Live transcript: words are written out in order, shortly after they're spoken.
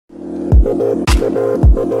Here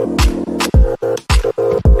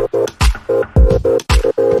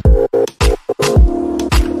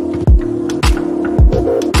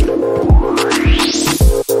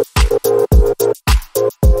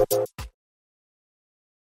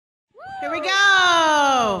we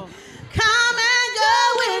go. Come and go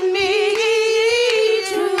with me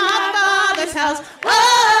to my Father's house.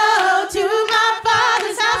 Oh, to my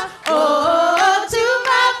Father's house. Oh, to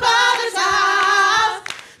my Father's house.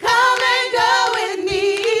 Come and go with me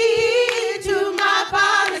to my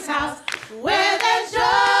Father's house, where there's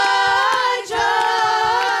joy,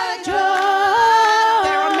 joy, joy.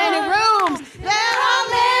 There are many rooms. There are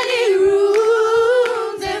many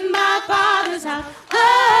rooms in my Father's house.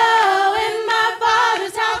 Oh, in my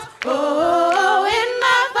Father's house. Oh, in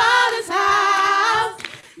my Father's house.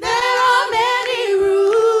 There are many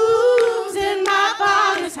rooms in my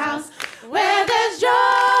Father's house, where there's joy,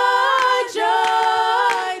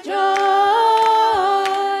 joy, joy.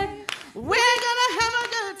 We're gonna have a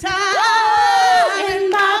good time in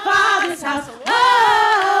my Father's house.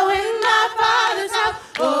 Oh, in my Father's house.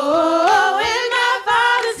 Oh, in my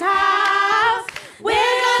Father's house.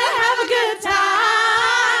 We're gonna have a good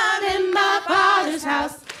time in my Father's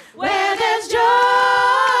house, where there's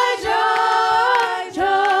joy, joy,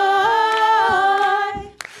 joy.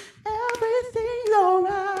 Everything's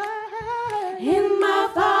alright in my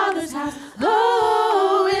Father's house.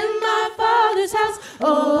 Oh, in my Father's house.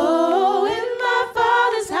 Oh, in my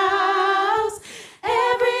Father's house.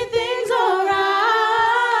 Everything's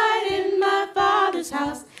alright in my Father's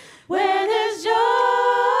house, where there's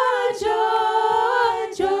joy,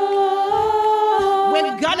 joy, joy.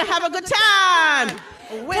 We're gonna have a good time.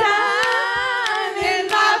 Time in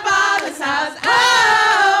my Father's house.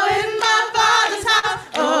 Oh, in my Father's house.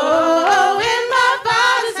 Oh, in my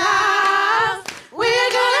Father's house.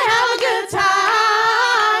 We're gonna have a good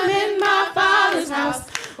time in my Father's house,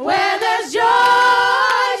 where there's joy,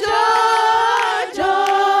 joy,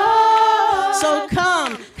 joy. So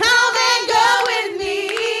come and go with me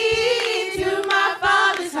to my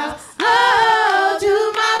Father's house. Oh,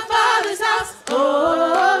 to my Father's house.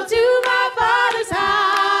 Oh, to my Father's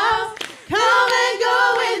house. Come and go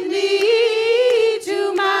with me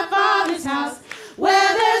to my Father's house,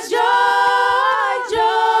 where there's joy,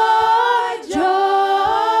 joy,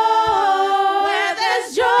 joy. Where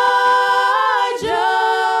there's joy,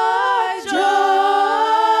 joy, joy.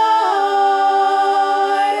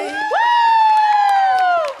 Woo!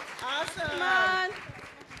 Awesome. Come on.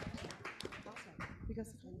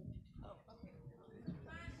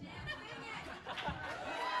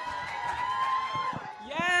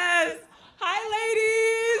 Yes. Hi,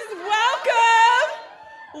 ladies. Welcome.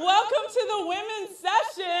 Welcome to the women's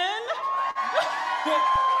session.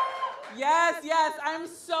 Yes. I'm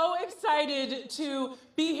so excited to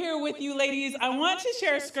be here with you, ladies. I want to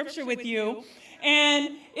share a scripture with you.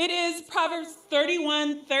 And it is Proverbs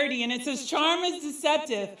 31:30. And it says, charm is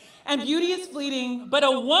deceptive and beauty is fleeting, but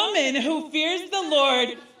a woman who fears the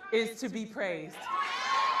Lord is to be praised.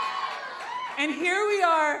 And here we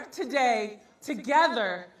are today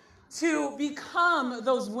together to become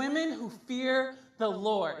those women who fear the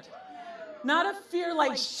Lord. Not a fear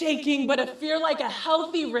like shaking, but a fear like a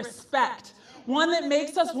healthy respect. One that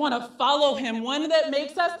makes us want to follow him. One that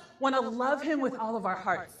makes us want to love him with all of our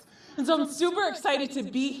hearts. And so I'm super excited to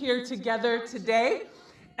be here together today.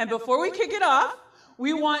 And before we kick it off,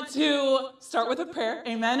 we want to start with a prayer.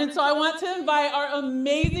 Amen. And so I want to invite our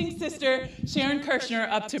amazing sister, Sharon Kirshner,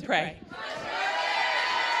 up to pray.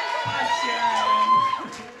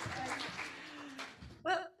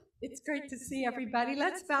 Well, it's great to see everybody.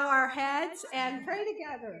 Let's bow our heads and pray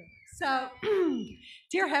together. So,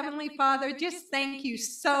 dear Heavenly Father, just thank you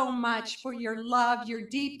so much for your love, your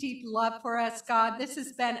deep, deep love for us, God. This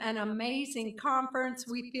has been an amazing conference.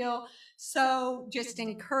 We feel so just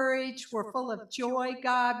encouraged. We're full of joy,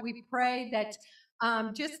 God. We pray that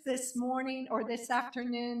just this morning or this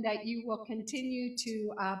afternoon that you will continue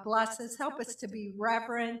to bless us, help us to be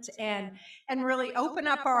reverent and really open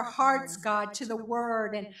up our hearts, God, to the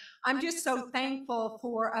word. And I'm just so thankful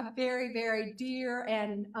for a very, very dear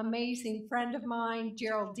and amazing friend of mine,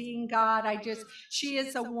 Jeraldine, God. She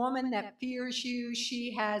is a woman that fears you.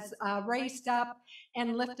 She has raised up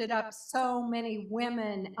and lifted up so many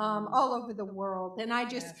women all over the world. And I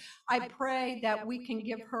pray that we can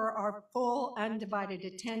give her our full undivided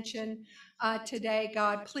attention today,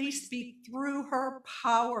 God. Please speak through her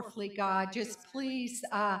powerfully, God. Just please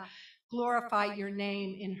glorify your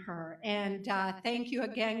name in her. And thank you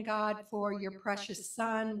again, God, for your precious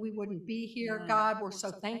son. We wouldn't be here, God. We're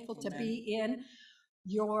so thankful to be in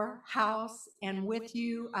your house and with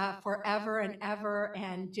you forever and ever.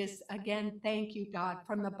 And just again, thank you, God,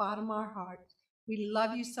 from the bottom of our heart. We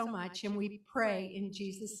love you so much, and we pray in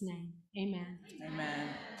Jesus' name. Amen. Amen.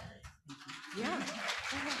 Yeah.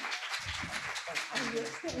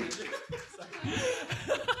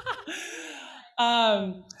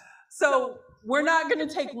 So we're not going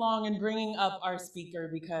to take long in bringing up our speaker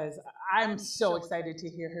because I'm so excited to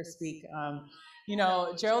hear her speak.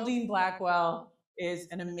 Jeraldine Blackwell is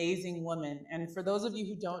an amazing woman. And for those of you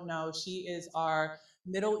who don't know, she is our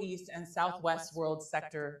Middle East and Southwest World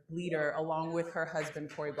Sector leader, along with her husband,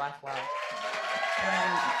 Cory Blackwell.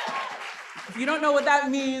 And if you don't know what that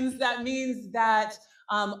means that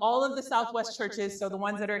all of the Southwest churches, so the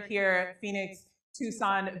ones that are here, Phoenix,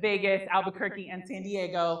 Tucson, Vegas, Albuquerque, and San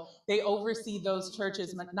Diego, they oversee those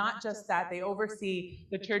churches. But not just that, they oversee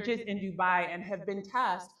the churches in Dubai and have been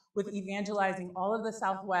tasked with evangelizing all of the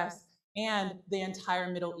Southwest and the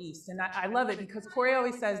entire Middle East. And I love it because Cory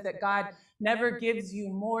always says that God never gives you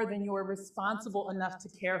more than you are responsible enough to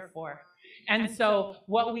care for. And so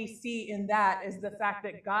what we see in that is the fact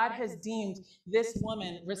that God has deemed this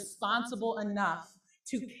woman responsible enough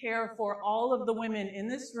to care for all of the women in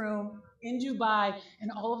this room, in Dubai,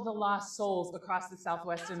 and all of the lost souls across the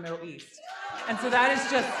Southwest and Middle East. And so that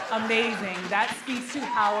is just amazing. That speaks to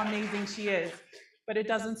how amazing she is. But it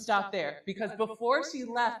doesn't stop there, because before she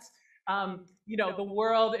left the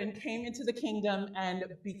world and came into the kingdom and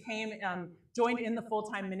became joined in the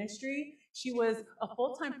full-time ministry, she was a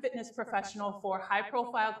full-time fitness professional for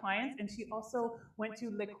high-profile clients, and she also went to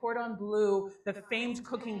Le Cordon Bleu, the famed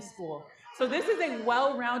cooking school. So this is a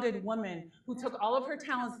well-rounded woman who took all of her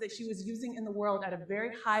talents that she was using in the world at a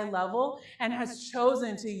very high level and has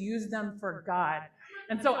chosen to use them for God.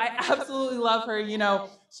 And so I absolutely love her.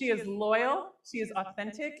 She is loyal, she is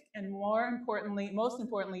authentic, and most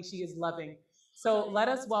importantly, she is loving. So let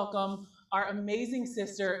us welcome our amazing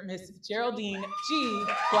sister, Miss Jeraldine G.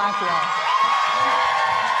 Blackwell.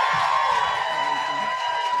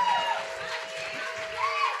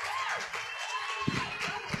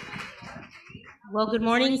 Well, good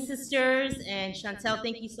morning, sisters, and Chantelle,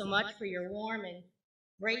 thank you so much for your warm and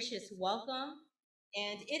gracious welcome.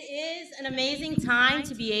 And it is an amazing time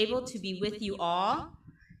to be able to be with you all.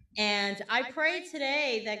 And I pray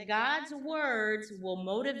today that God's words will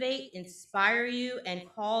motivate, inspire you, and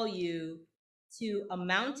call you to a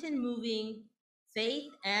mountain-moving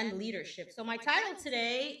faith and leadership. So my title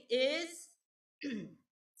today is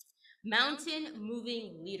Mountain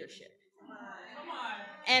Moving Leadership.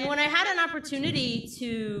 And when I had an opportunity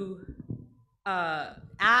to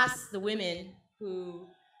ask the women who,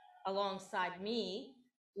 alongside me,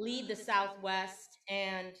 lead the Southwest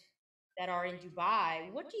and that are in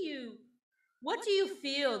Dubai, what do you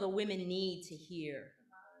feel the women need to hear?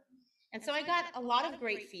 And so I got a lot of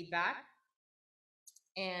great feedback.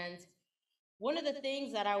 And one of the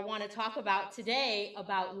things that I want to talk about today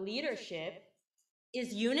about leadership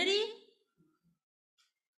is unity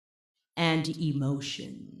and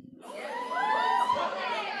emotion.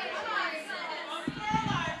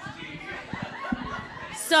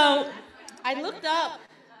 So I looked up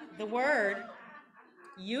the word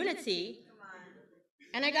unity,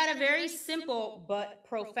 and I got a very simple but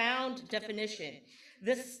profound definition.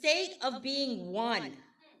 The state of being one,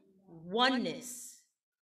 oneness.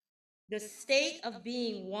 The state of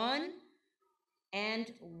being one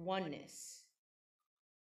and oneness.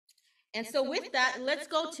 And so with that, let's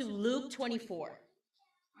go to Luke 24.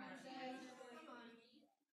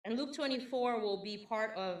 And Luke 24 will be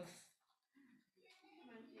part of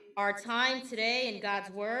our time today in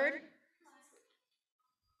God's Word.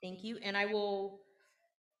 Thank you. And I will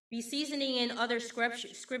be seasoning in other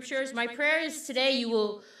scriptures. My prayer is today you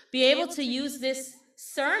will be able to use this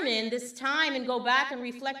sermon, this time, and go back and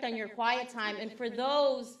reflect on your quiet time. And for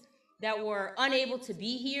those that were unable to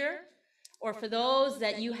be here, or for those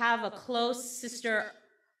that you have a close sister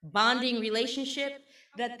bonding relationship,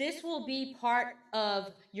 that this will be part of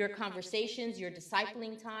your conversations, your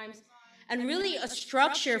discipling times, and really a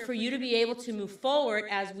structure for you to be able to move forward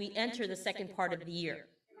as we enter the second part of the year.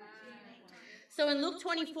 So in Luke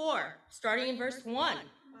 24, starting in verse 1,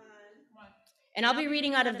 and I'll be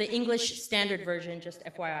reading out of the English Standard Version, just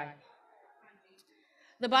FYI.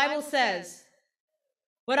 The Bible says,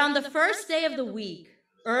 "But on the first day of the week,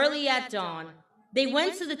 early at dawn, they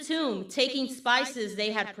went to the tomb, taking spices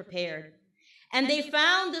they had prepared. And they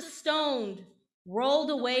found the stone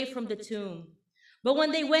rolled away from the tomb. But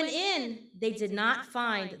when they went in, they did not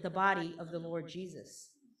find the body of the Lord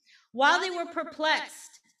Jesus. While they were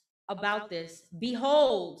perplexed about this,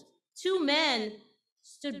 behold, two men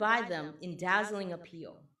stood by them in dazzling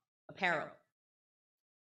apparel.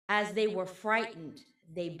 As they were frightened,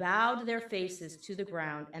 they bowed their faces to the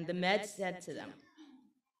ground, and the men said to them,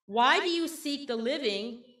 "Why do you seek the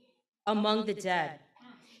living among the dead?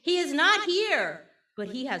 He is not here, but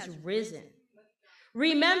he has risen.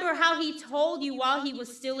 Remember how he told you while he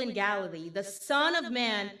was still in Galilee, the Son of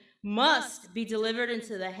Man must be delivered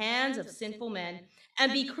into the hands of sinful men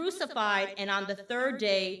and be crucified, and on the third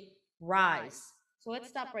day rise." So let's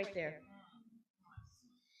stop right there.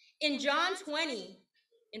 In John 20,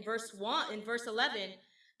 in verse 11,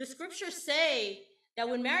 the scriptures say that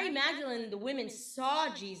when Mary Magdalene and the women saw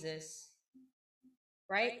Jesus,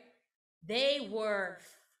 right, they were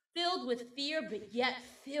filled with fear, but yet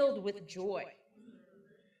filled with joy.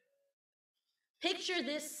 Picture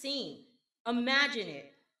this scene. Imagine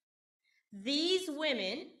it. These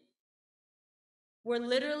women were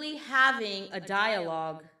literally having a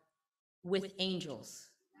dialogue with angels.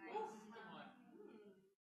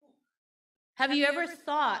 Have you ever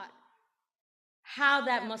thought how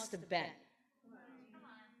that must have been?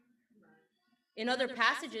 In other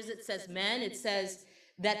passages, it says men, it says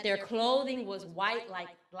that their clothing was white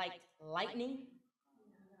like lightning.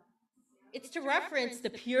 It's to reference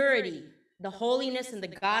the purity, the holiness, and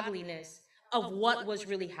the godliness of what was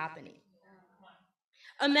really happening.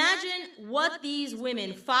 Imagine what these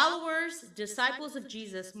women, followers, disciples of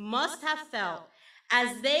Jesus, must have felt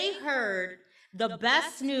as they heard the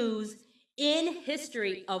best news in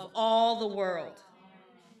history of all the world.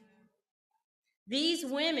 These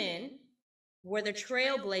women were the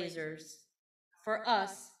trailblazers for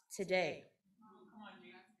us today.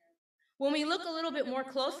 When we look a little bit more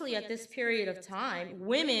closely at this period of time,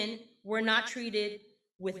 women were not treated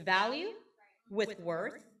with value, with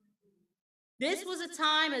worth. This was a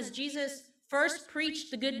time as Jesus first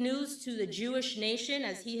preached the good news to the Jewish nation,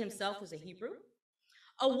 as he himself was a Hebrew.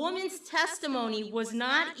 A woman's testimony was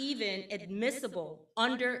not even admissible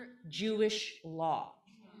under Jewish law.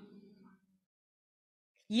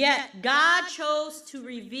 Yet God chose to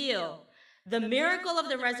reveal the miracle of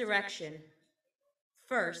the resurrection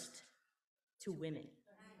first to women.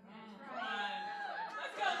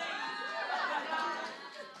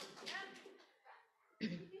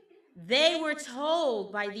 They were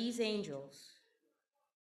told by these angels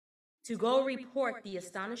to go report the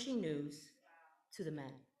astonishing news to the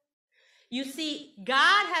men. You see,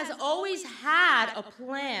 God has always had a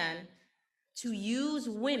plan to use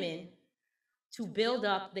women to build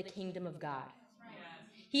up the kingdom of God.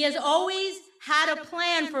 He has always had a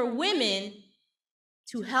plan for women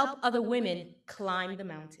to help other women climb the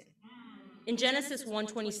mountain. In Genesis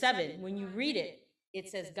 1:27, when you read it, it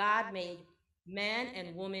says God made man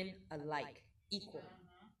and woman alike, equal.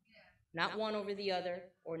 Not one over the other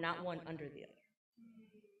or not one under the other.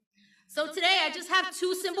 So today I just have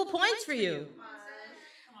two simple points for you.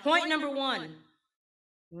 Point number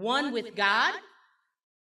one with God.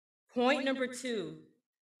 Point number two,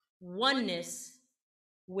 oneness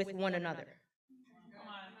with one another.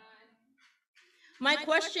 My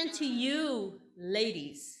question to you,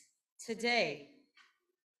 ladies, today,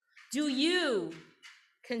 do you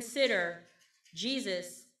consider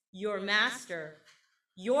Jesus your master,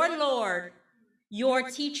 your Lord, your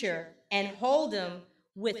teacher, and hold him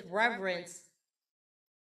with reverence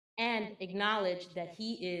and acknowledge that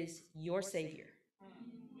he is your Savior?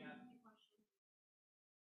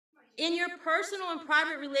 In your personal and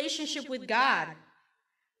private relationship with God,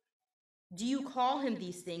 do you call him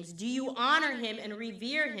these things? Do you honor him and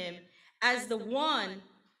revere him as the one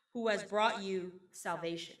who has brought you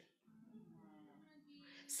salvation?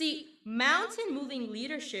 See, mountain moving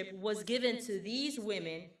leadership was given to these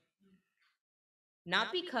women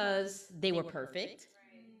not because they were perfect,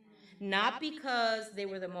 not because they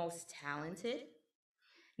were the most talented,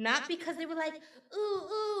 not because they were like,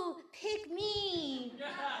 ooh, pick me.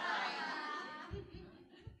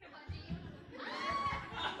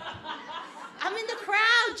 I'm in the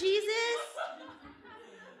crowd, Jesus.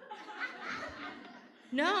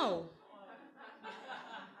 No.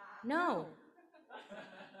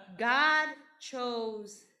 God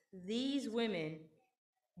chose these women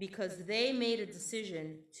because they made a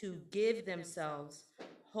decision to give themselves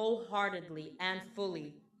wholeheartedly and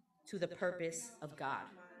fully to the purpose of God.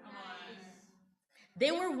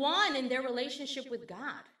 They were one in their relationship with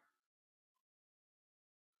God.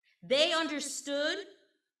 They understood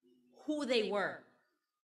who they were,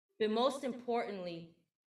 but most importantly,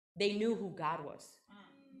 they knew who God was.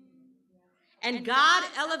 And God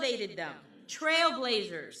elevated them,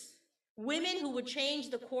 trailblazers, women who would change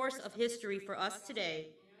the course of history for us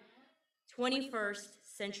today, 21st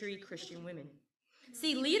century Christian women.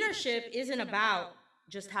 See, leadership isn't about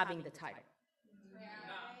just having the title.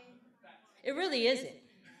 It really isn't.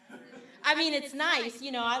 I mean, it's nice,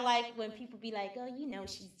 you know. I like when people be like, "Oh, you know,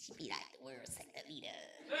 she be like the world sector leader."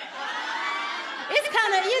 It's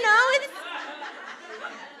kind of, you know,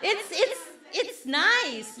 it's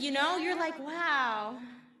nice, you know. You're like, wow.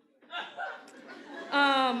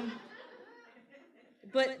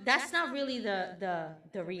 But that's not really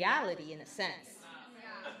the reality in a sense,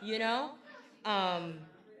 you know.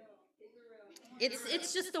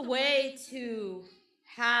 It's just a way to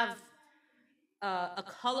have a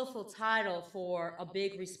colorful title for a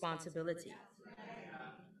big responsibility.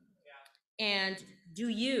 And do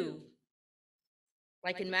you,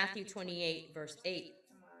 like in Matthew 28, verse 8,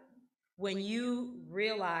 when you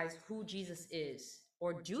realize who Jesus is,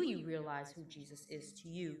 or do you realize who Jesus is to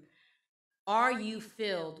you, are you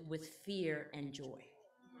filled with fear and joy?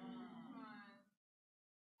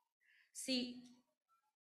 See,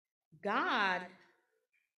 God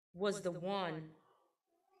was the one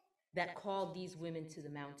that called these women to the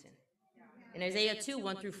mountain. In Isaiah 2,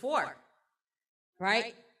 1 through 4,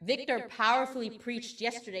 right? Victor powerfully preached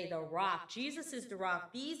yesterday the rock. Jesus is the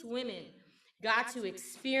rock. These women got to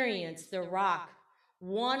experience the rock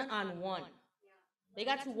one-on-one. They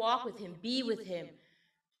got to walk with him, be with him,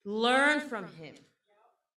 learn from him.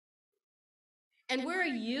 And where are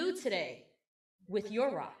you today with your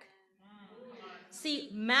rock? See,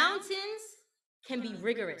 mountains can be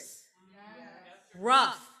rigorous,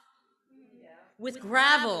 rough, with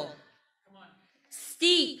gravel,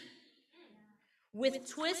 steep, with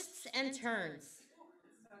twists and turns,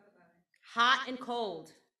 hot and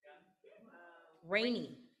cold,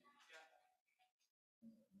 rainy,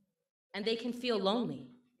 and they can feel lonely.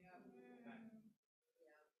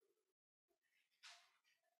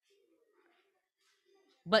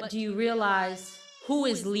 But do you realize who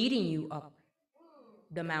is leading you up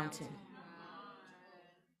the mountain?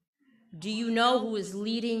 Do you know who is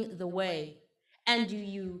leading the way? And do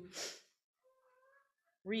you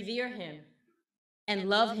revere him and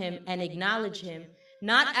love him and acknowledge him,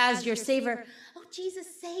 not as your savior? Oh,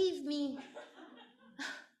 Jesus, save me.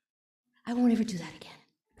 I won't ever do that again.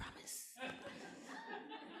 Promise.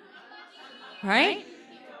 Right?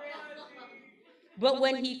 But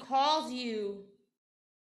when he calls you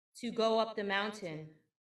to go up the mountain,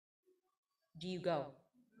 do you go?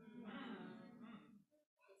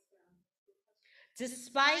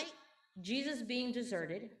 Despite Jesus being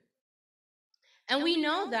deserted, and we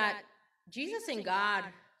know that Jesus and God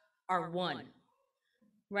are one,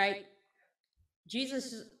 right?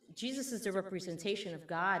 Jesus is the representation of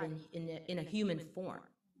God in a human form.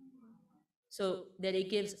 So that it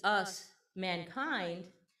gives us, mankind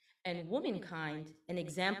and womankind, an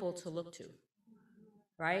example to look to,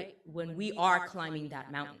 right? When we are climbing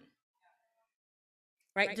that mountain,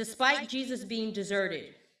 right? Despite Jesus being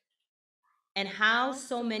deserted, and how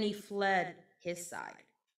so many fled his side,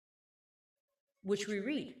 which we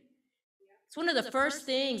read. It's one of the first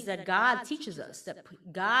things that God teaches us, that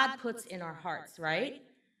God puts in our hearts, right?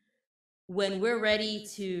 When we're ready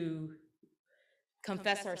to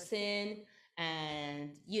confess our sin,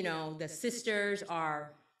 and, you know, the sisters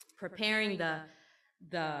are preparing the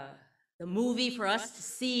movie for us to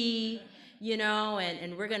see, you know,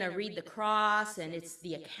 and we're going to read the cross, and it's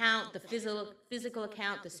the account, the physical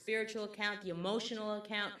account, the spiritual account, the emotional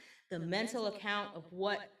account, the mental account of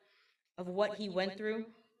what he went through.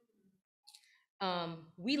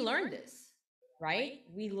 We learn this, right?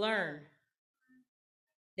 We learn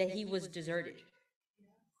that he was deserted,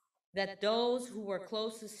 that those who were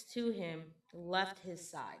closest to him left his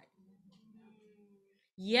side.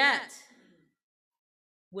 Yet,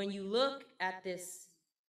 when you look at this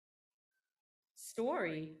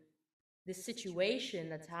story, this situation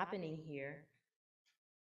that's happening here,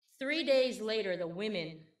 3 days later, the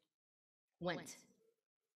women went.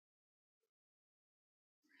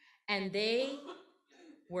 And they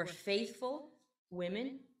were faithful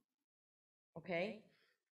women, okay?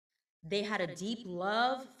 They had a deep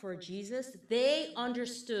love for Jesus. They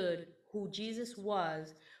understood who Jesus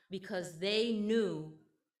was because they knew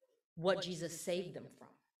what Jesus saved them from,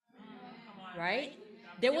 right?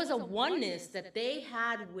 There was a oneness that they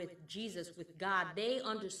had with Jesus, with God. They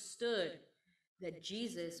understood that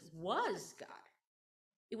Jesus was God.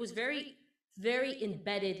 It was very, very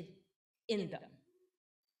embedded in them.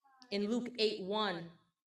 In Luke 8, 1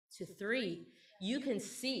 to 3, you can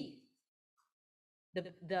see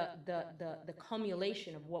the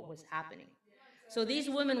cumulation of what was happening. So these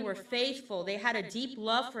women were faithful. They had a deep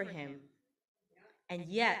love for him. And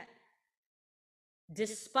yet,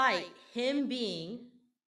 despite him being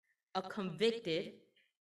a convicted,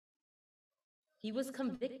 he was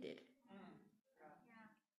convicted,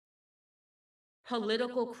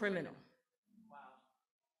 political criminal.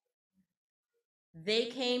 They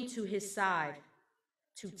came to his side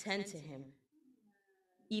to tend to him,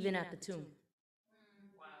 even at the tomb.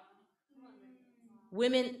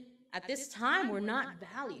 Women at this time were not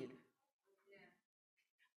valued,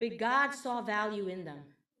 but God saw value in them.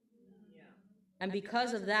 And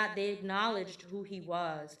because of that, they acknowledged who he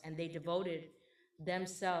was, and they devoted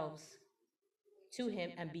themselves to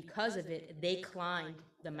him. And because of it, they climbed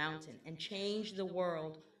the mountain and changed the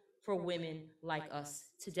world for women like us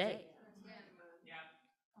today.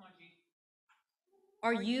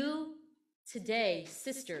 Are you today,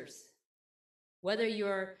 sisters, whether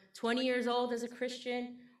you're 20 years old as a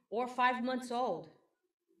Christian or 5 months old,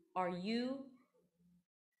 are you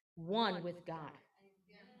one with God?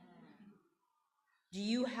 Do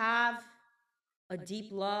you have a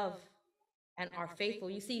deep love and are faithful?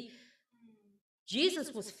 You see,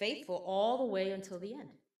 Jesus was faithful all the way until the end,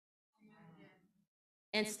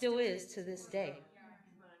 and still is to this day.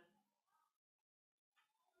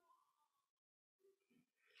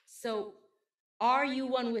 So, are you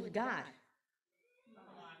one with God?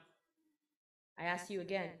 I ask you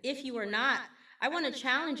again. If you are not, I want to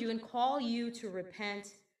challenge you and call you to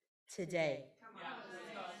repent today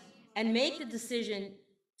and make the decision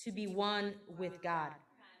to be one with God,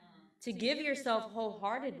 to give yourself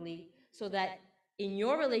wholeheartedly so that in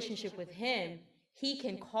your relationship with him, he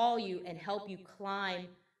can call you and help you climb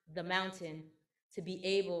the mountain to be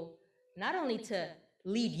able not only to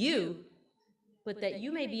lead you, but that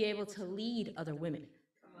you may be able to lead other women.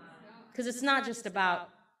 Because it's not just about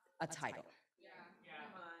a title.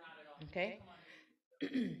 Okay?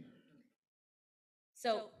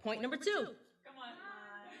 So, point number 2.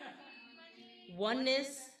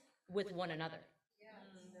 Oneness with one another.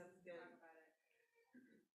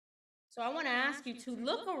 So I want to ask you to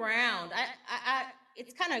look around.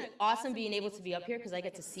 It's kind of awesome being able to be up here because I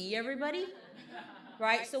get to see everybody,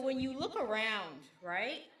 right? So when you look around,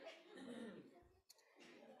 right?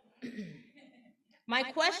 My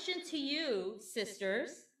question to you,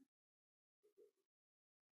 sisters,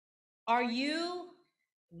 are you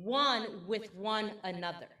one with one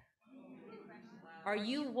another? Are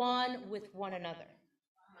you one with one another?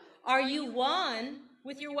 Are you one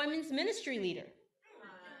with your women's ministry leader?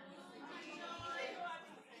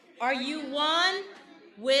 Are you one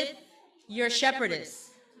with your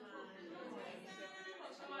shepherdess?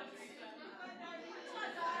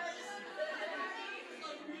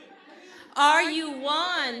 Are you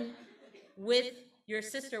one with your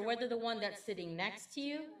sister, whether the one that's sitting next to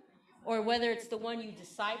you, or whether it's the one you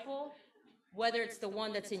disciple, whether it's the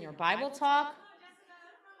one that's in your Bible talk?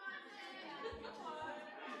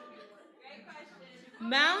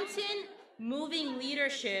 Mountain moving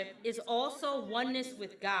leadership is also oneness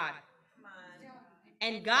with God.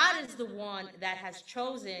 And God is the one that has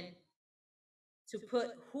chosen to put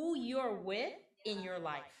who you're with in your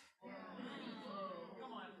life.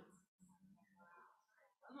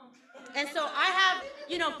 And so I have,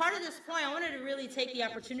 part of this point, I wanted to really take the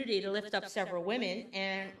opportunity to lift up several women.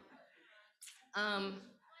 And,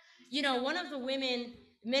 one of the women,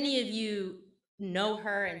 many of you know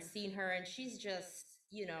her and seen her, and she's just,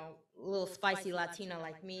 a little spicy Latina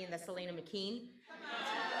like me, and that's Elena McKean.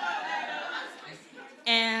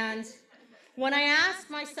 And when I ask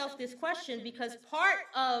myself this question, because part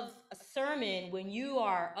of a sermon, when you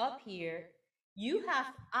are up here, you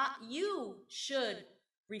should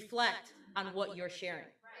reflect on what you're sharing.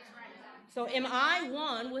 So am I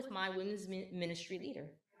one with my women's ministry leader?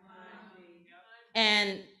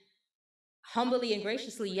 And humbly and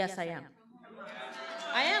graciously, yes, I am.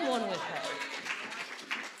 I am one with her.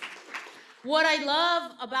 What I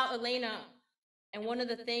love about Elena, and one of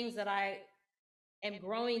the things that I am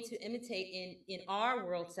growing to imitate in our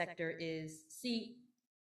world sector is, see,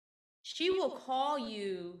 she will call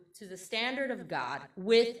you to the standard of God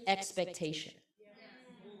with expectation.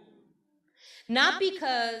 Not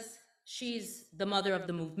because she's the mother of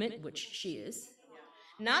the movement, which she is.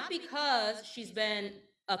 Not because she's been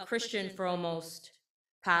a Christian for almost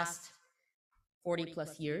past 40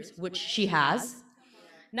 plus years, which she has.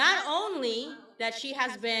 Not only that she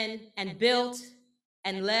has been and built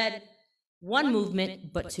and led one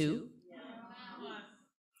movement, but 2.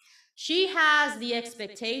 She has the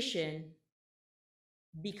expectation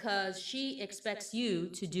because she expects you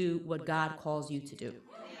to do what God calls you to do.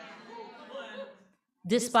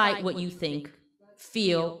 Despite what you think,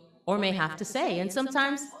 feel, or may have to say. And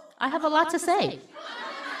sometimes I have a lot to say.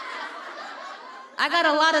 I got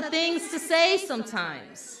a lot of things to say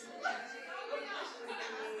sometimes.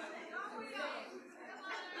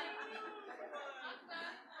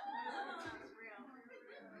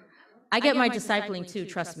 I get my discipling too,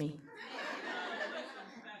 trust me.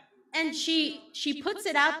 And she puts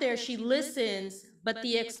it out there, she listens, but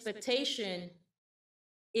the expectation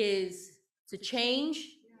is to change,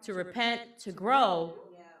 to repent, to grow.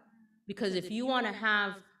 Because if you want to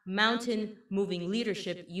have mountain moving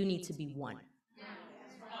leadership, you need to be one.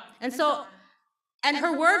 And so, and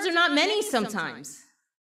her words are not many sometimes,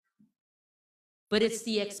 but it's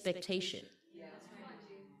the expectation.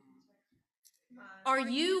 Are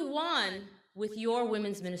you one with your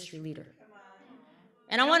women's ministry leader?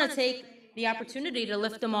 And I want to take the opportunity to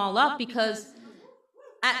lift them all up, because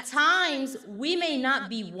at times we may not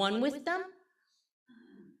be one with them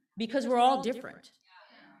because we're all different.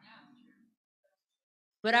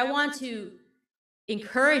 But I want to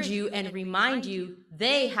encourage you and remind you,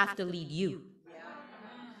 they have to lead you.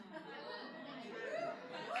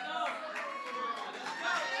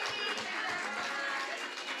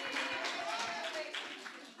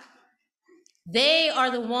 They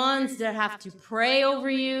are the ones that have to pray over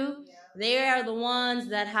you. They are the ones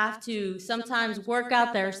that have to sometimes work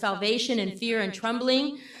out their salvation in fear and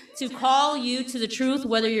trembling to call you to the truth,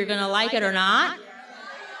 whether you're going to like it or not.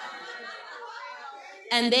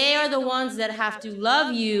 And they are the ones that have to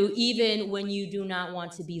love you even when you do not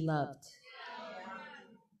want to be loved.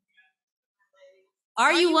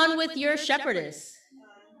 Are you one with your shepherdess?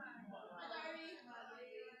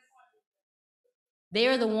 They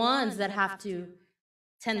are the ones that have to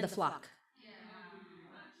tend the flock.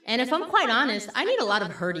 And if I'm quite honest, I need a lot of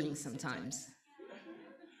herding sometimes.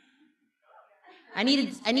 I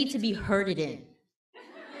need to be herded in.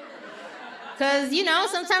 Because, you know,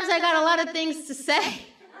 sometimes I got a lot of things to say.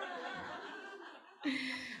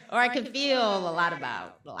 Or I can feel a lot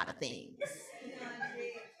about a lot of things.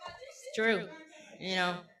 It's true. You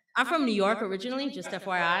know, I'm from New York originally, just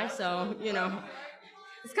FYI, so, you know,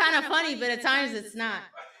 it's kind of funny, but at times it's not.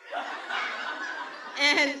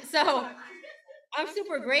 And so I'm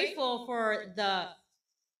super grateful for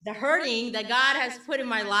the hurting that God has put in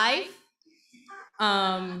my life.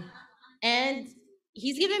 And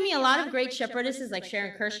he's given me a lot of great shepherdesses like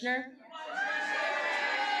Sharon Kirshner,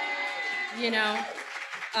 you know,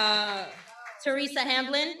 Teresa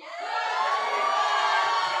Hamblin.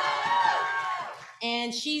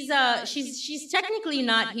 And she's technically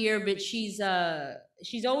not here, but she's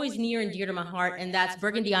always near and dear to my heart, and that's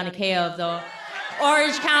Burgundy Anakea of the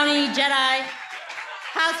Orange County Jedi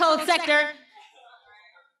household sector.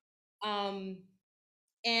 And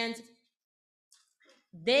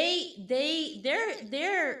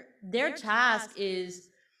their task is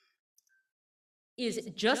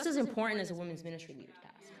just as important as a women's ministry leader's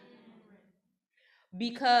task.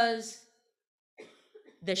 Because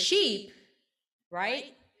the sheep,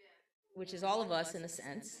 right, which is all of us in a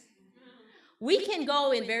sense, we can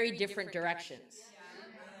go in very different directions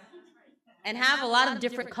and have a lot of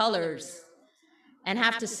different colors and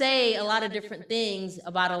have to say a lot of different things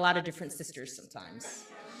about a lot of different sisters sometimes,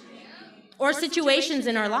 or situations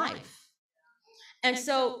in our life. And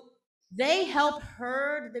so they help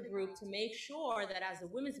herd the group to make sure that as the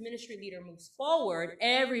women's ministry leader moves forward,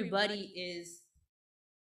 everybody is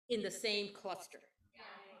in the same cluster.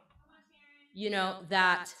 You know,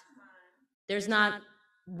 that there's not,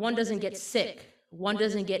 one doesn't get sick, one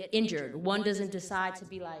doesn't get injured, one doesn't decide to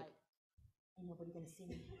be like, ain't nobody gonna see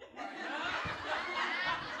me.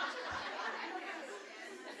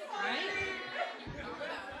 Right?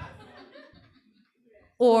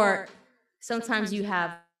 Or sometimes you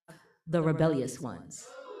have the rebellious ones.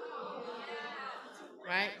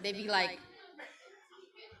 Right? They be like,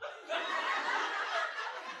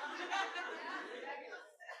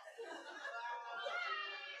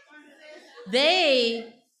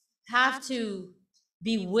 they have to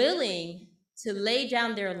be willing to lay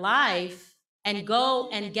down their life and go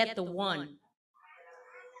and get the one.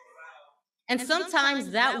 And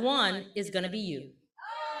sometimes that one is going to be you.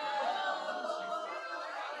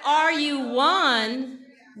 Are you one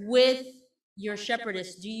with your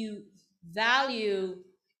shepherdess? Do you value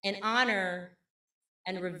and honor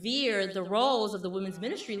and revere the roles of the women's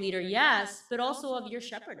ministry leader? Yes, but also of your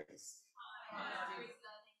shepherdess.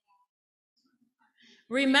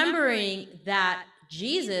 Remembering that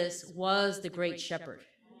Jesus was the great shepherd.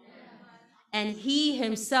 And he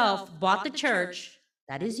himself bought the church,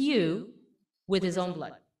 that is you, with his own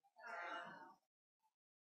blood.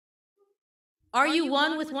 Are you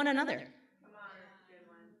one with one another?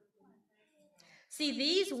 See,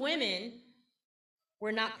 these women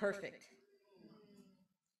were not perfect.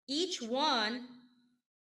 Each one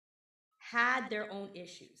had their own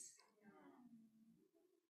issues.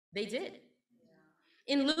 They did.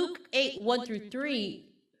 In Luke 8:1-3,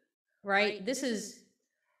 right, this is,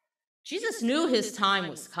 Jesus knew his time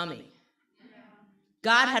was coming.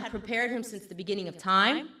 God had prepared him since the beginning of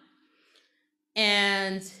time.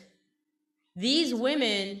 And these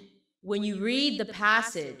women, when you read the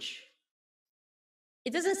passage,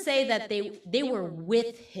 it doesn't say that they were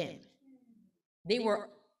with him. They were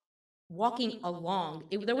walking along.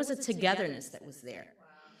 There was a togetherness that was there,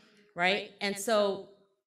 right? And so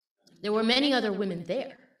there were many other women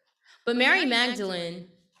there. But Mary Magdalene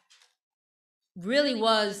really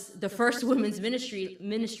was the first women's ministry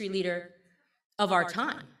leader of our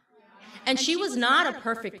time. And she was not a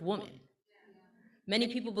perfect woman. Many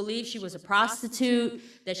people believe she was a prostitute,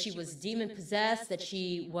 that she was demon-possessed, that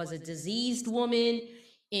she was a diseased woman.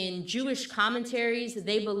 In Jewish commentaries,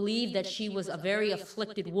 they believe that she was a very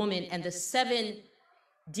afflicted woman, and the 7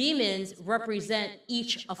 demons represent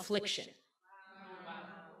each affliction.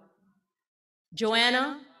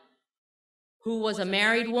 Joanna, who was a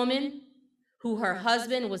married woman, who her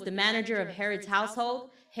husband was the manager of Herod's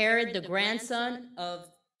household, Herod, the grandson of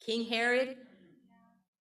King Herod,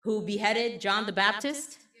 who beheaded John the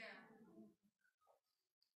Baptist.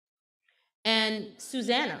 And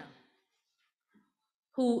Susanna,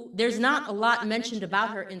 who there's not a lot mentioned about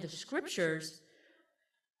her in the scriptures,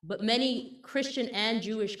 but many Christian and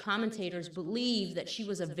Jewish commentators believe that she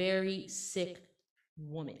was a very sick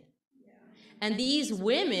woman. And these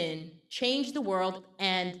women changed the world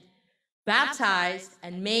and baptized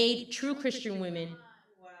and made true Christian women,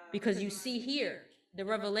 because you see here the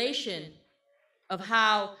revelation of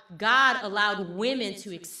how God allowed women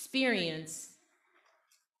to experience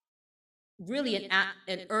really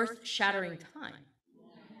an earth-shattering time.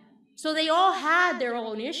 So they all had their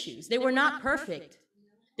own issues. They were not perfect.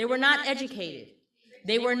 They were not educated.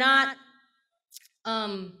 They were not,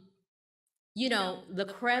 the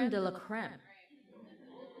creme de la creme.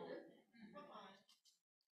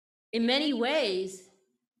 In many ways,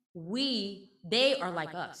 they are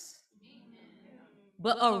like us.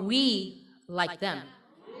 But are we like them?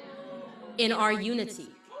 In our unity,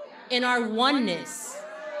 in our oneness.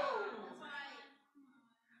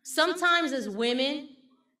 Sometimes as women,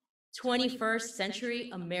 21st century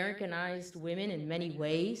Americanized women in many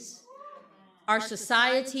ways, our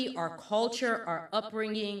society, our culture, our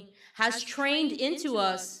upbringing has trained into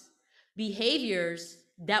us behaviors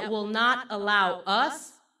that will not allow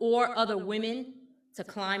us or other women to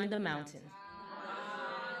climb the mountain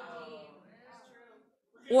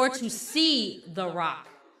or to see the rock,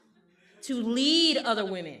 to lead other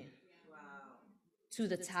women to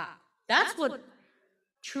the top. That's what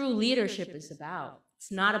true leadership is about. It's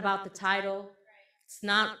not about the title. It's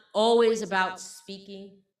not always about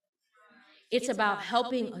speaking. It's about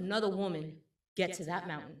helping another woman get to that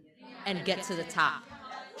mountain and get to the top.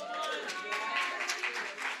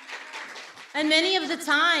 And many of the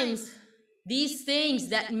times, these things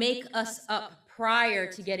that make us up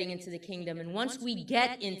prior to getting into the kingdom, and once we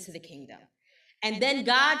get into the kingdom, and then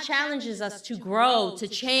God challenges us to grow, to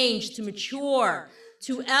change, to mature,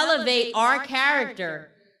 to elevate our character,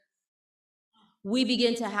 we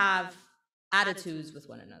begin to have attitudes with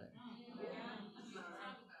one another.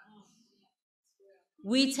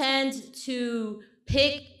 We tend to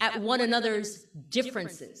pick at one another's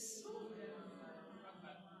differences.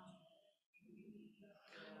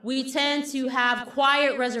 We tend to have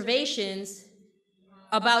quiet reservations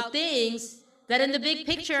about things that in the big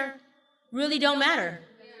picture really don't matter.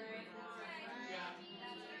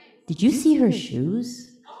 Did you see her shoes?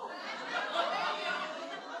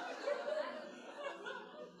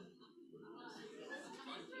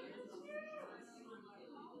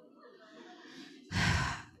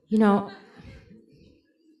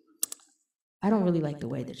 I don't really like the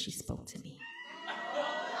way that she spoke to me.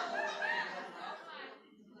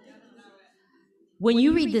 When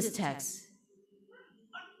you read this text,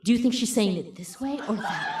 do you think she's saying it this way or that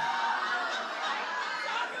way?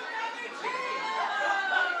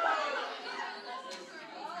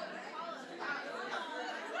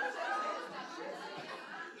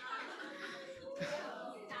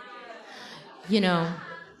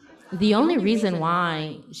 The only reason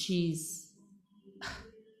why she's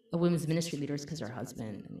a women's ministry leader is because her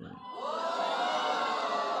husband.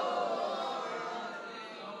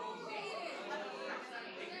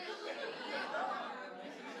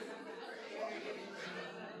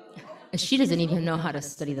 She doesn't even know how to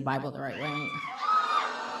study the Bible the right way.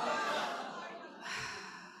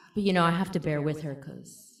 But I have to bear with her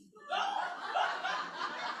because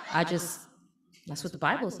that's what the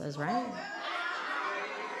Bible says, right?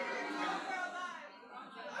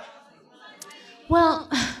 Well,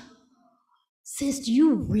 sis, do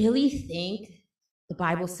you really think the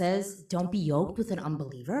Bible says don't be yoked with an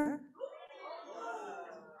unbeliever?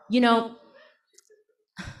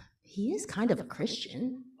 he is kind of a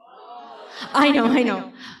Christian. I know.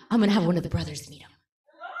 I'm going to have one of the brothers meet him.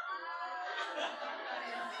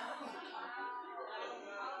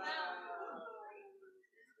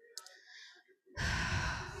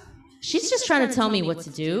 She's just trying to tell me what to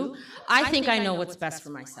do. I think I know what's best for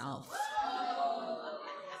myself.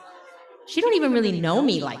 She don't even really know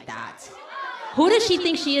me like that. Who does she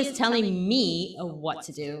think she is telling me what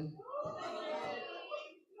to do?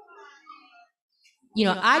 You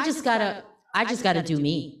know, I just gotta do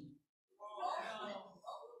me.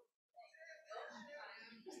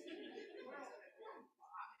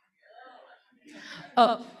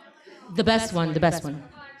 Oh, the best one.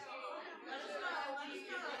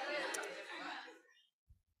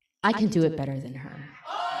 I can do it better than her.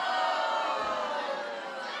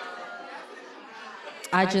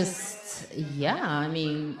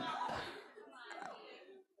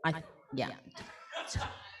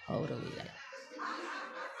 Totally.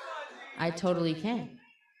 I totally can.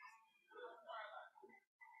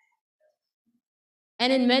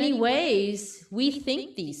 And in many ways, we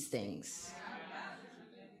think these things.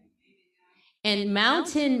 And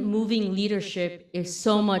mountain moving leadership is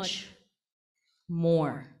so much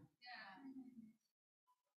more.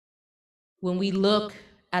 When we look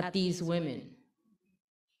at these women,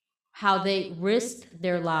 how they risked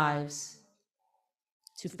their lives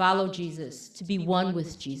to follow Jesus, to be one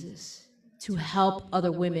with Jesus, to help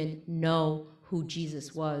other women know who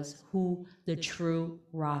Jesus was, who the true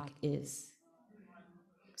rock is.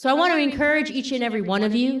 So I want to encourage each and every one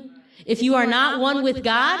of you, if you are not one with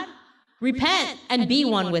God, repent and be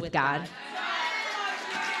one with God.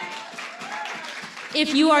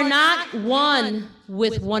 If you are not one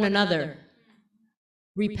with one another,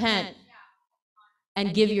 repent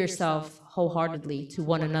and give yourself wholeheartedly to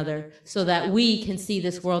one another so that we can see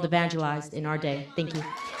this world evangelized in our day. Thank you.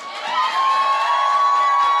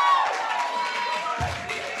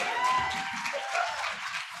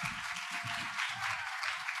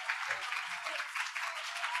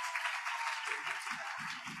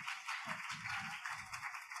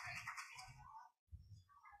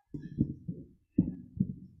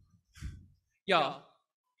 Y'all,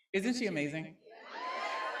 isn't she amazing?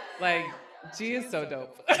 Like, G is so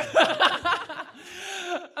dope.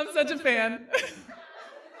 I'm such a fan.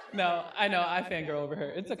 No, I know, I fangirl over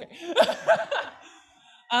her. It's okay.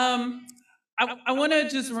 I want to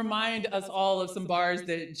just remind us all of some bars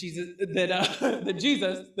that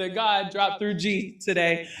God dropped through G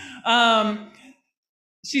today.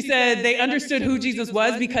 She said they understood who Jesus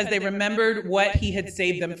was because they remembered what he had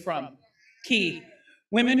saved them from. Key.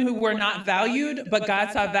 Women who were not valued, but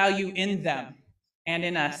God saw value in them and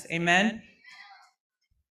in us. Amen?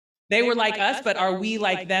 They were like us, but are we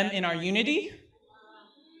like them in our unity?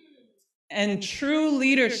 And true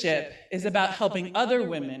leadership is about helping other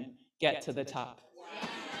women get to the top.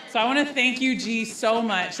 So I want to thank you, G, so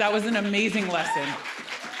much. That was an amazing lesson.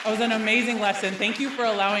 Thank you for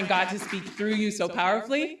allowing God to speak through you so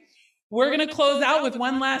powerfully. We're going to close out with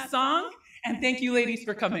one last song, and thank you, ladies,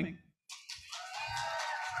 for coming.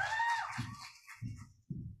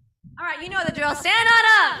 All right, you know the drill. Stand on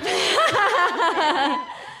up.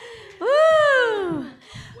 Woo!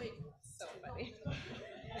 Wait, so funny.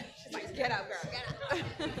 She's like, get up, girl, get up.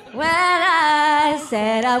 When I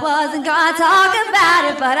said I wasn't gonna talk about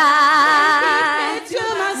it, but I can't keep it to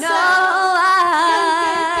myself.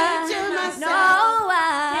 Can't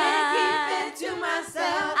keep it to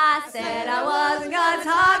myself. I said I wasn't gonna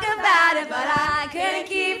talk about it, but I couldn't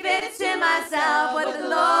keep it to myself. What the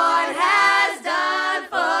Lord has done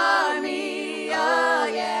for me, oh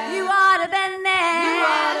yeah. You ought to been there. You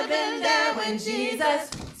ought to been there when Jesus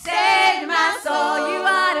saved my soul. You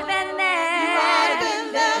ought to been there. You ought to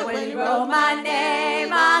been there when he wrote my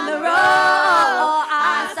name on the roll.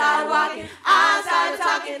 I started walking, I started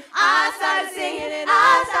talking, I started singing, and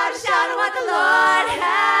I started shouting what the Lord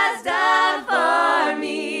has done for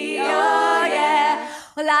me, oh yeah.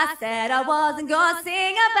 Well, I said I wasn't gonna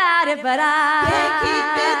sing about it, but I can't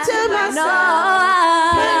keep it to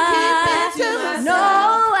myself. Can't keep it to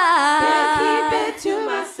myself. Can't keep it to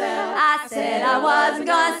myself. I said I wasn't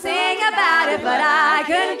gonna sing about it, but I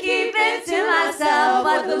couldn't keep it to myself.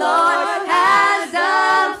 What the Lord has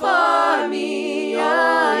done for me,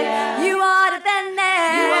 oh yeah. You ought to been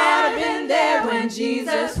there. You ought to been there when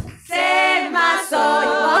Jesus saved my soul.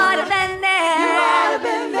 You ought to been there. You ought to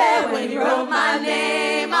been there when he wrote my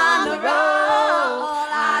name on the roll.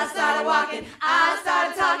 I started walking, I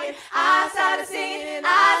started talking, I started singing,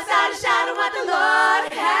 I started shouting what the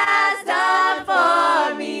Lord has done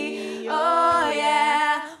for me. Oh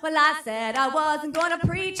yeah. Well, I I said I wasn't gonna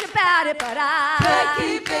preach about it, but I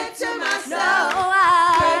Could keep it to myself. No,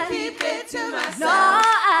 I Could keep it to myself. No,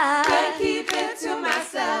 I Could keep it to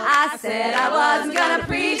myself. I said I wasn't gonna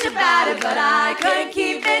preach about it, but I couldn't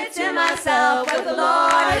keep it to myself. What the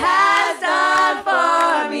Lord has done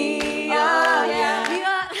for me. Oh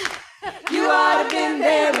yeah. You ought to been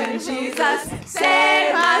there when Jesus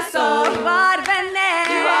saved my soul. You ought to been there.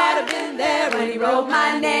 You ought to been there when he wrote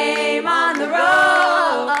my name on the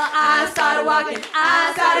road. I started walking, I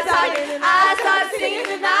started talking, I started singing,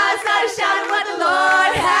 and I started shouting what the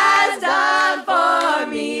Lord has done for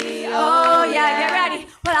me. Oh yeah, get ready.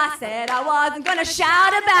 Well, I said I wasn't gonna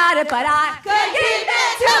shout about it, but I Could keep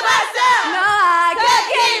it to myself. No, I Could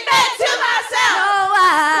keep it to myself. No,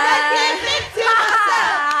 Could keep it to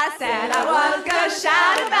myself. I said I wasn't gonna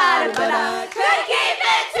shout about it, but I Could keep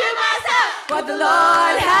it to myself. what the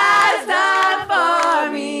Lord has done